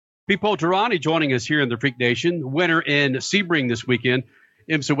Pipo Derani joining us here in the Freak Nation, winner in Sebring this weekend,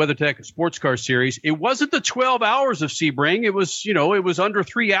 IMSA WeatherTech Sports Car Series. It wasn't the 12 hours of Sebring. It was under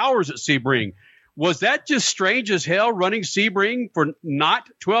 3 hours at Sebring. Was that just strange as hell running Sebring for not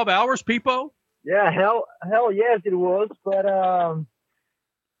 12 hours, Pipo? Yeah, hell yes, it was. But,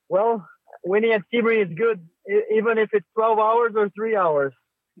 winning at Sebring is good, even if it's 12 hours or 3 hours.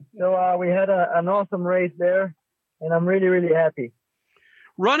 So we had an awesome race there, and I'm really, really happy.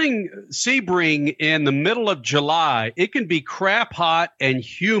 Running Sebring in the middle of July, it can be crap hot and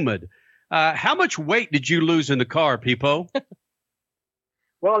humid. How much weight did you lose in the car, Pipo?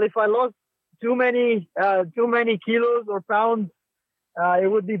 Well, if I lost too many kilos or pounds, it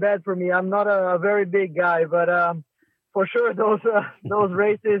would be bad for me. I'm not a very big guy, but for sure those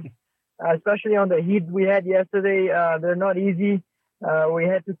races, especially on the heat we had yesterday, they're not easy. We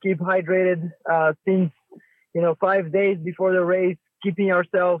had to keep hydrated since 5 days before the race, keeping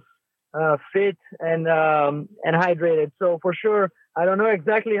ourselves fit and hydrated. So for sure, I don't know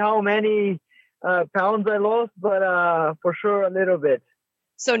exactly how many pounds I lost, but for sure a little bit.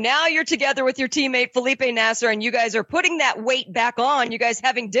 So now you're together with your teammate Felipe Nasr, and you guys are putting that weight back on. You guys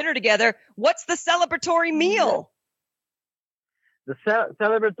having dinner together. What's the celebratory meal? The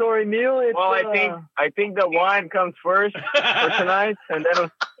celebratory meal. I think the wine comes first for tonight, and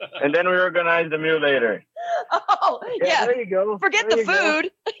then we organize the meal later. Oh yeah, there you go. Forget the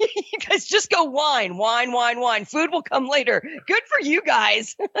food. You guys just go wine. Food will come later. Good for you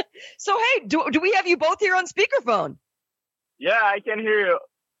guys. So hey, do we have you both here on speakerphone? Yeah, I can hear you.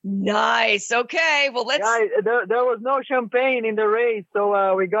 Nice. Okay. Well, let's. Yeah, there was no champagne in the race,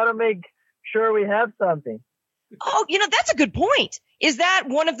 so we got to make sure we have something. Oh, that's a good point. Is that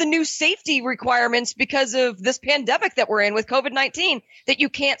one of the new safety requirements because of this pandemic that we're in with COVID-19, that you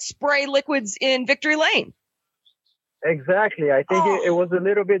can't spray liquids in Victory Lane? Exactly. I think it was a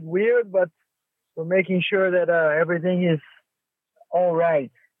little bit weird, but we're making sure that everything is all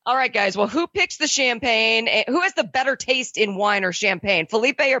right. All right, guys. Well, who picks the champagne? Who has the better taste in wine or champagne,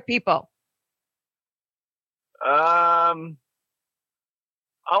 Felipe or Pipo?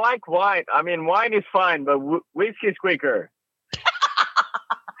 I like wine. I mean, wine is fine, but whiskey's quicker.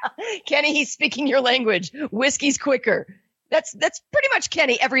 Kenny, he's speaking your language. Whiskey's quicker. That's pretty much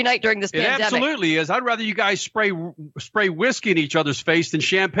Kenny every night during this pandemic. It absolutely is. I'd rather you guys spray whiskey in each other's face than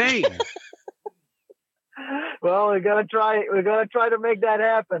champagne. Well, we're gonna try to make that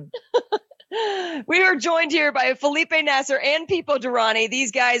happen. We are joined here by Felipe Nasr and Pipo Derani.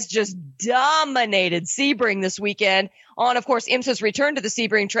 These guys just dominated Sebring this weekend on, of course, IMSA's return to the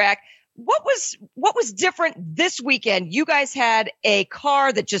Sebring track. What was different this weekend? You guys had a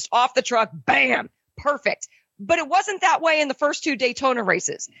car that just off the truck, bam, perfect. But it wasn't that way in the first two Daytona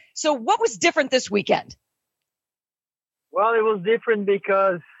races. So what was different this weekend? Well, it was different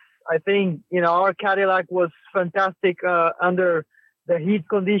because I think, our Cadillac was fantastic under the heat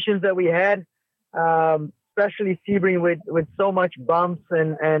conditions that we had, especially Sebring with so much bumps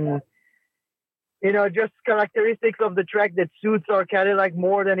and just characteristics of the track that suits our Cadillac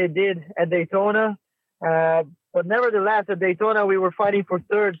more than it did at Daytona. But nevertheless, at Daytona, we were fighting for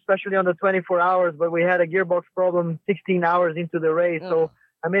third, especially on the 24 hours, but we had a gearbox problem 16 hours into the race. So,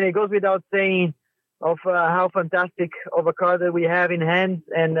 it goes without saying of how fantastic of a car that we have in hand.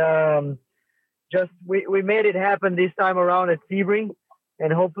 And we made it happen this time around at Sebring.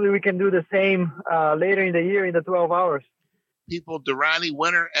 And hopefully we can do the same later in the year in the 12 hours. Pipo Derani,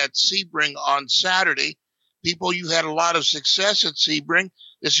 winner at Sebring on Saturday. Pipo, you had a lot of success at Sebring.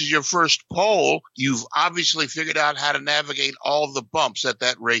 This is your first pole. You've obviously figured out how to navigate all the bumps at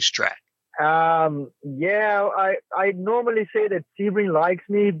that racetrack. Yeah, I normally say that Sebring likes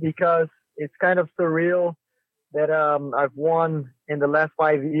me because it's kind of surreal that I've won in the last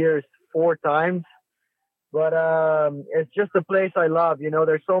 5 years 4 times. But it's just a place I love.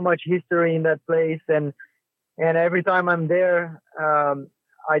 There's so much history in that place, and every time I'm there,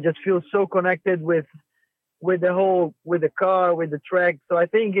 I just feel so connected with the car, with the track. So I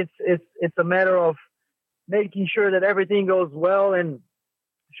think it's a matter of making sure that everything goes well. And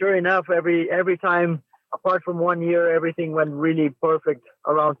sure enough, every time, apart from 1 year, everything went really perfect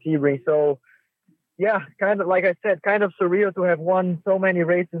around Sebring. So yeah, kind of like I said, kind of surreal to have won so many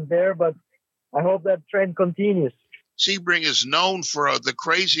races there, but I hope that trend continues. Sebring is known for the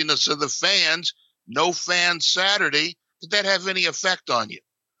craziness of the fans. No fans Saturday. Did that have any effect on you?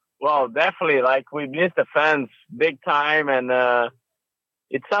 Well, definitely. We miss the fans big time, and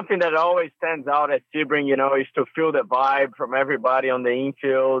it's something that always stands out at Sebring. Is to feel the vibe from everybody on the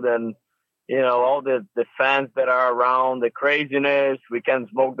infield, and all the fans that are around. The craziness. We can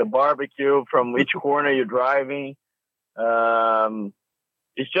smoke the barbecue from each corner you're driving.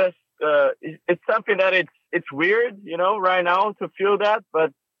 it's just it's something that it's weird, you know, right now to feel that,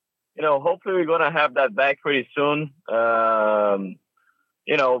 but you know, hopefully we're gonna have that back pretty soon.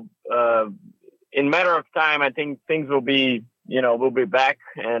 You know, in matter of time, I think things will be, you know, we'll be back,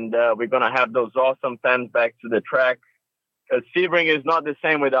 and we're gonna have those awesome fans back to the track, because Sebring is not the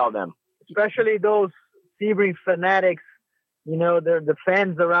same without them. Especially those Sebring fanatics, you know, the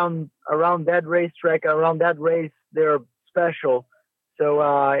fans around that racetrack, around that race, they're special. So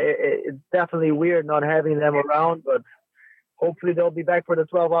it's definitely weird not having them around, but hopefully they'll be back for the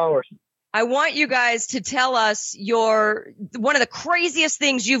 12 hours. I want you guys to tell us one of the craziest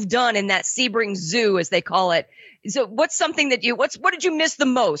things you've done in that Sebring Zoo, as they call it. So what's something that what did you miss the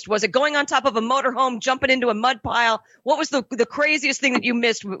most? Was it going on top of a motorhome, jumping into a mud pile? What was the craziest thing that you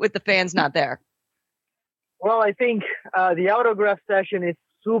missed with the fans not there? Well, I think the autograph session is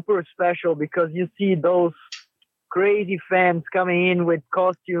super special because you see those crazy fans coming in with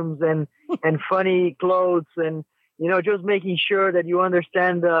costumes and funny clothes, and you know, just making sure that you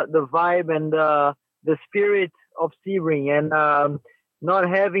understand the vibe and the spirit of Sebring, and not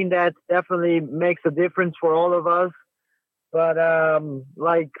having that definitely makes a difference for all of us. But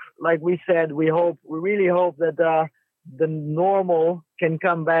like we said, we really hope that the normal can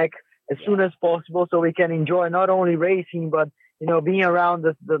come back as soon as possible, so we can enjoy not only racing, but you know, being around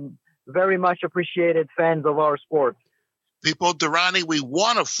the very much appreciated fans of our sport. People, Derani, we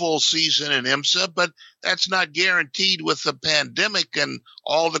want a full season in IMSA, but that's not guaranteed with the pandemic and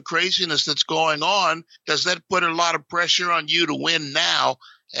all the craziness that's going on. Does that put a lot of pressure on you to win now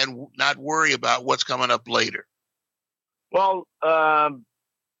and not worry about what's coming up later? Well,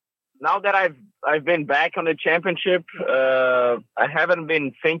 now that I've been back on the championship, I haven't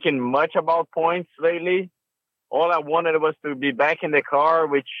been thinking much about points lately. All I wanted was to be back in the car,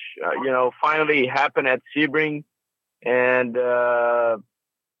 which you know, finally happened at Sebring. And I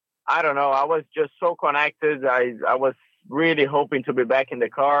don't know, I was just so connected. I was really hoping to be back in the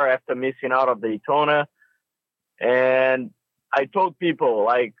car after missing out of Daytona. And I told people,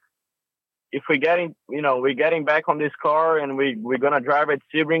 like, if we're getting back on this car and we're going to drive at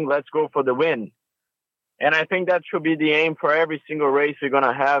Sebring, let's go for the win. And I think that should be the aim for every single race we're going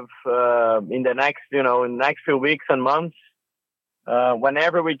to have in the next few weeks and months.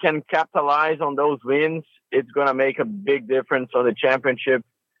 Whenever we can capitalize on those wins, it's going to make a big difference on the championship.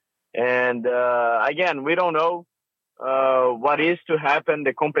 And again, we don't know what is to happen.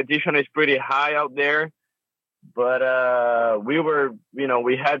 The competition is pretty high out there, but we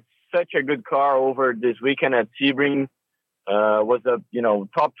had such a good car over this weekend at Sebring.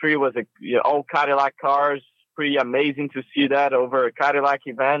 Top three was all Cadillac cars. Pretty amazing to see that over a Cadillac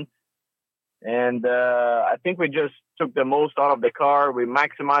event. And I think we just took the most out of the car. We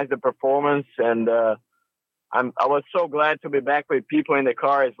maximized the performance, and I was so glad to be back with people in the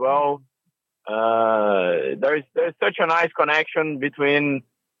car as well. There's such a nice connection between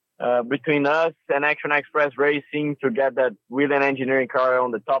us and Action Express Racing to get that Whelen Engineering car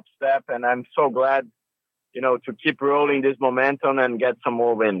on the top step, and I'm so glad, you know, to keep rolling this momentum and get some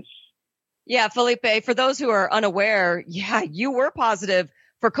more wins. Yeah, Felipe, for those who are unaware, you were positive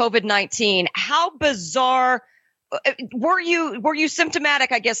for COVID-19. How bizarre were you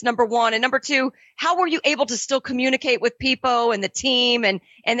symptomatic, I guess, number one, and number two, how were you able to still communicate with people and the team? And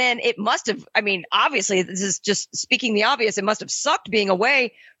then it must have, I mean, obviously this is just speaking the obvious. It must have sucked being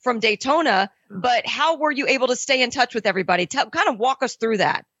away from Daytona, but how were you able to stay in touch with everybody? Kind of walk us through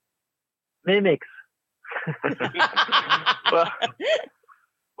that. Mimics.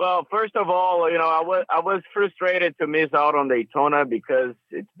 Well, first of all, you know, I was frustrated to miss out on Daytona because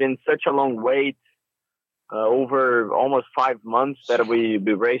it's been such a long wait. Over almost 5 months that we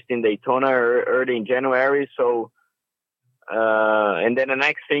raced in Daytona early in January. So, and then the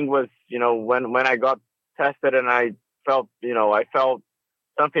next thing was, you know, when I got tested and I felt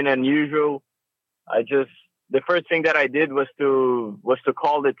something unusual. The first thing that I did was to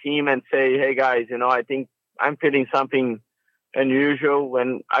call the team and say, hey guys, you know, I think I'm feeling something unusual.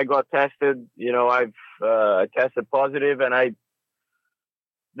 When I got tested, you know, I've tested positive, and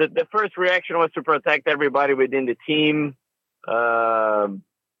the first reaction was to protect everybody within the team. The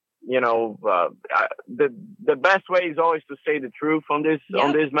best way is always to say the truth on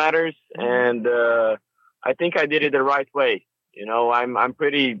these matters, and I think I did it the right way. You know, I'm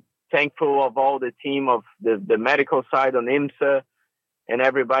pretty thankful of all the team of the medical side on IMSA and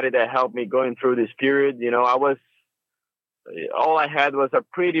everybody that helped me going through this period. You know, all I had was a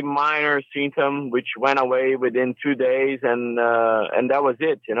pretty minor symptom, which went away within 2 days, and that was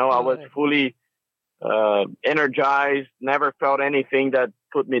it. You know, I was fully energized, never felt anything that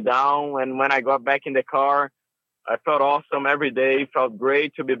put me down. And when I got back in the car, I felt awesome every day. Felt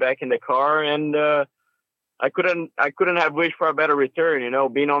great to be back in the car, and I couldn't have wished for a better return.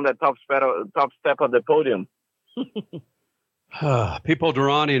 Being on that top step of the podium. Pipo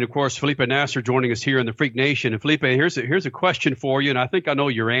Derani and, of course, Felipe Nasr joining us here in the Freak Nation. And Felipe, here's a question for you, and I think I know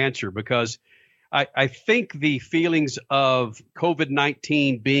your answer, because I think the feelings of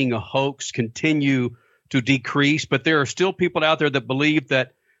COVID-19 being a hoax continue to decrease, but there are still people out there that believe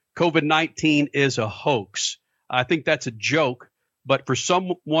that COVID-19 is a hoax. I think that's a joke, but for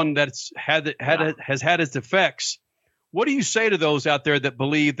someone that's has had its effects, what do you say to those out there that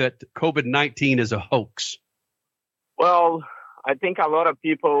believe that COVID-19 is a hoax? Well, I think a lot of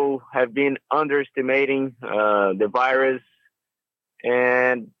people have been underestimating the virus,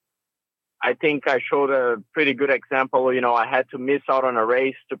 and I think I showed a pretty good example. I had to miss out on a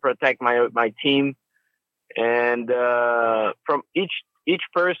race to protect my team, and from each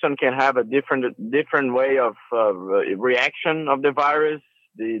person can have a different way of reaction of the virus,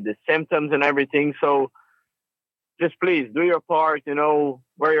 the symptoms and everything. So just please do your part.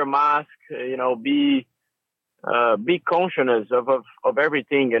 Wear your mask. Be conscious of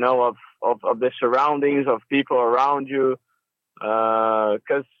everything. Of the surroundings, of people around you,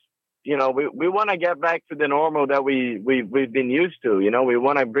 because we want to get back to the normal that we've been used to. We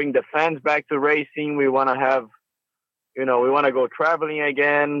want to bring the fans back to racing. We want to have, we want to go traveling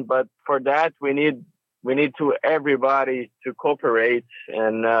again. But for that, we need to everybody to cooperate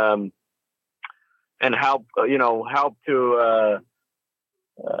and help. Help to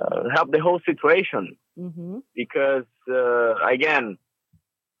help the whole situation. Mm-hmm. Because again,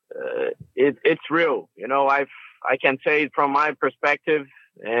 it's real. I can say it from my perspective.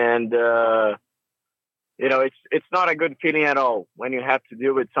 And, it's not a good feeling at all when you have to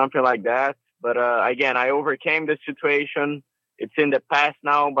deal with something like that. But, again, I overcame the situation. It's in the past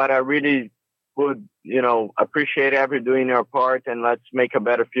now, but I really would, appreciate everyone doing their part, and let's make a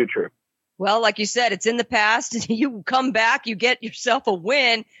better future. Well, like you said, it's in the past. You come back, you get yourself a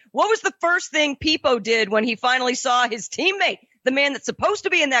win. What was the first thing Pipo did when he finally saw his teammate, the man that's supposed to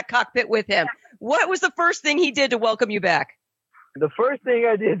be in that cockpit with him? What was the first thing he did to welcome you back? The first thing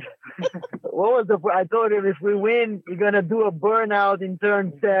I did, I told him, if we win, you're going to do a burnout in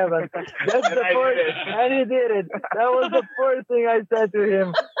turn 7. That's the first, and he did it. That was the first thing I said to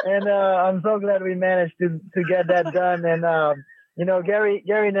him. And I'm so glad we managed to get that done. And,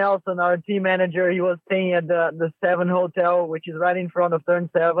 Gary Nelson, our team manager, he was staying at the 7 Hotel, which is right in front of turn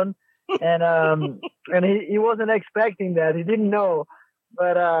 7. And he wasn't expecting that. He didn't know.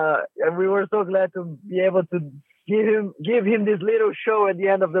 But we were so glad to be able to give him this little show at the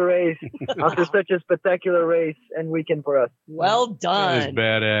end of the race after such a spectacular race and weekend for us. Well done. That is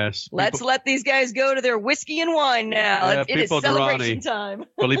badass. Let's let these guys go to their whiskey and wine now. It is celebration time.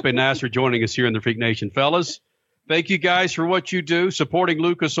 Felipe Nasr joining us here in the Freak Nation. Fellas, thank you guys for what you do, supporting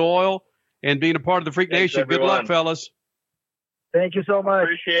Lucas Oil and being a part of the Freak Nation. Everyone. Good luck, fellas. Thank you so much.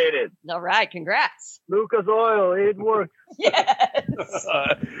 Appreciate it. All right. Congrats. Lucas Oil, it works. Yes.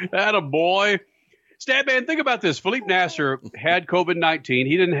 Attaboy. Statman, think about this. Felipe Nasr had COVID-19.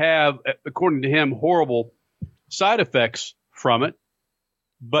 He didn't have, according to him, horrible side effects from it.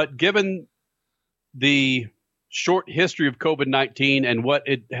 But given the short history of COVID-19 and what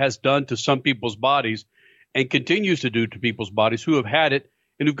it has done to some people's bodies and continues to do to people's bodies who have had it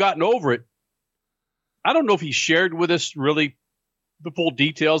and who've gotten over it, I don't know if he shared with us really the full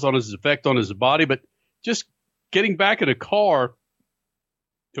details on his effect on his body, but just getting back in a car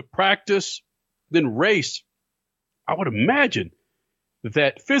to practice, then race, I would imagine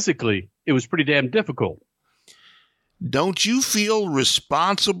that physically it was pretty damn difficult. Don't you feel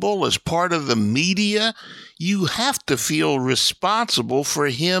responsible as part of the media? You have to feel responsible for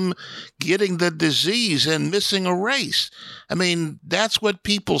him getting the disease and missing a race. I mean, that's what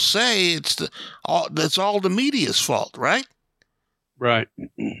people say. That's all the media's fault, right? Right.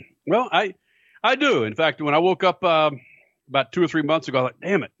 Well, I do. In fact, when I woke up about 2 or 3 months ago, I was like,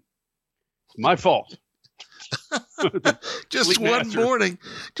 damn it. It's my fault. Just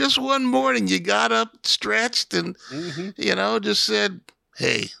one morning, you got up, stretched, and, just said,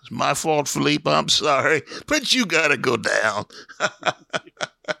 hey, it's my fault, Felipe. I'm sorry, but you got to go down.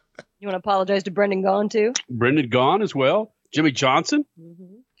 You want to apologize to Brendan Gaughan, too? Brendan Gaughan as well. Jimmy Johnson.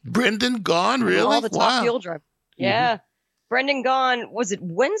 Mm-hmm. Brendan Gaughan, really? All the top field drive. Yeah. Mm-hmm. Brendan Gaughan, was it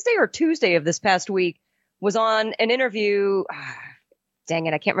Wednesday or Tuesday of this past week, was on an interview. Dang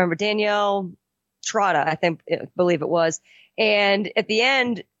it, I can't remember. Danielle Trotta, I believe it was. And at the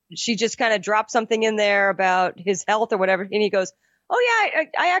end, she just kind of dropped something in there about his health or whatever. And he goes, oh, yeah,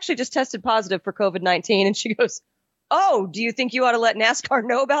 I actually just tested positive for COVID-19. And she goes, oh, do you think you ought to let NASCAR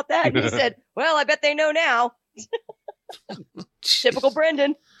know about that? And he said, well, I bet they know now. Typical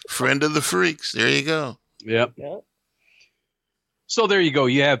Brendan. Friend of the freaks. There you go. Yep. Yeah. So there you go.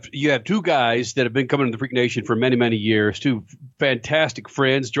 You have two guys that have been coming to the Freak Nation for many, many years. Two fantastic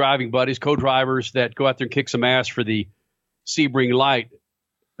friends, driving buddies, co-drivers that go out there and kick some ass for the Sebring Light,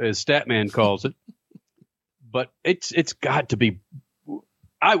 as Statman calls it. But it's got to be.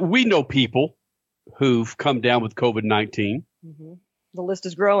 We know people who've come down with COVID-19. Mm-hmm. The list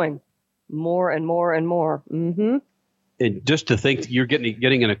is growing, more and more and more. Mm-hmm. And just to think that you're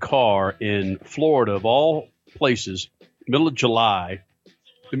getting in a car in Florida, of all places, middle of July.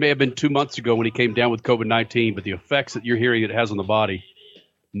 It may have been 2 months ago when he came down with COVID-19, but the effects that you're hearing it has on the body,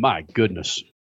 my goodness.